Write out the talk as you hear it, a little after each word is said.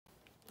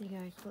Hey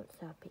guys, what's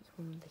up? It's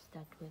one of the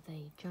stud with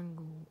a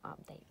jungle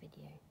update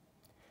video.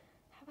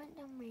 Haven't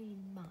done really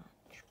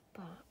much,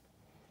 but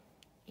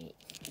it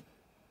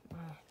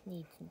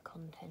needs some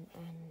content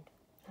and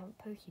I haven't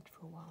posted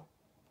for a while.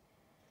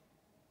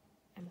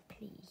 And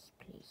please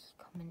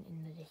comment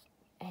in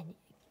the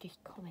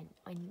just comment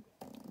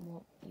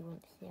what you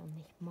want to see on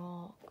this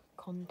mark,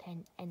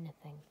 content,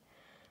 anything.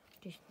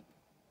 Just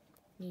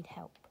need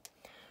help.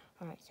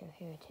 Alright, so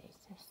here it is.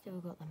 I've still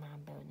got the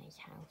man building his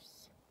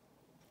house.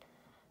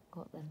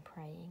 Got them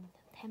praying.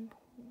 The temple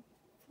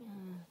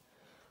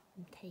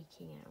I'm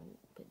taking out,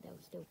 but there'll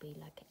still be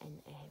like an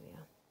area.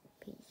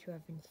 Pizza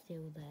oven's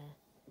still there.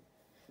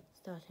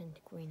 Starting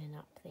to greening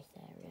up this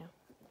area.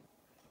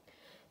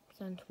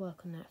 Starting to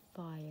work on that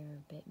fire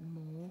a bit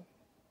more.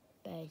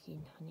 Bears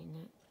in honey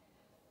nut.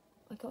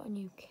 I got a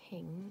new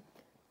king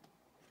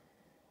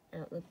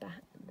out the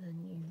back,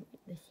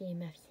 the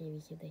CMF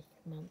series of this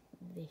month,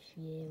 this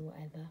year,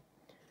 whatever.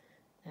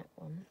 That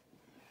one.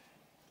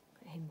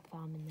 Got him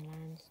farming the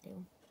land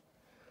still.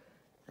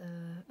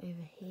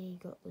 Over here,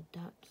 got the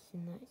ducks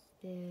in that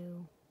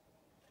still.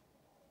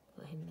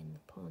 Got him in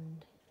the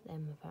pond.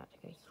 Them about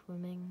to go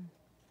swimming.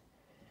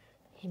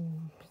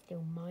 Him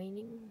still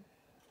mining.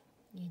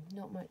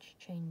 Not much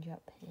change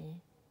up here.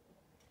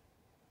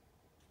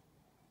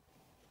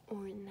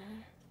 Or in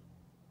there.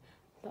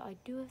 But I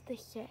do have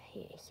this set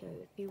here, so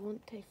if you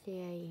want to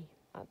see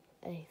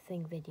a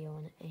thing video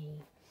on a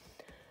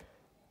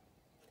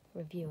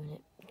review on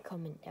it,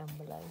 comment down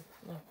below.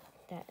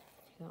 That's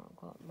not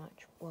got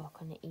much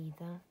work on it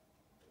either.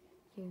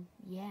 So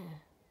yeah,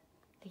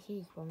 this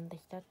is one of the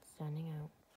studs standing out.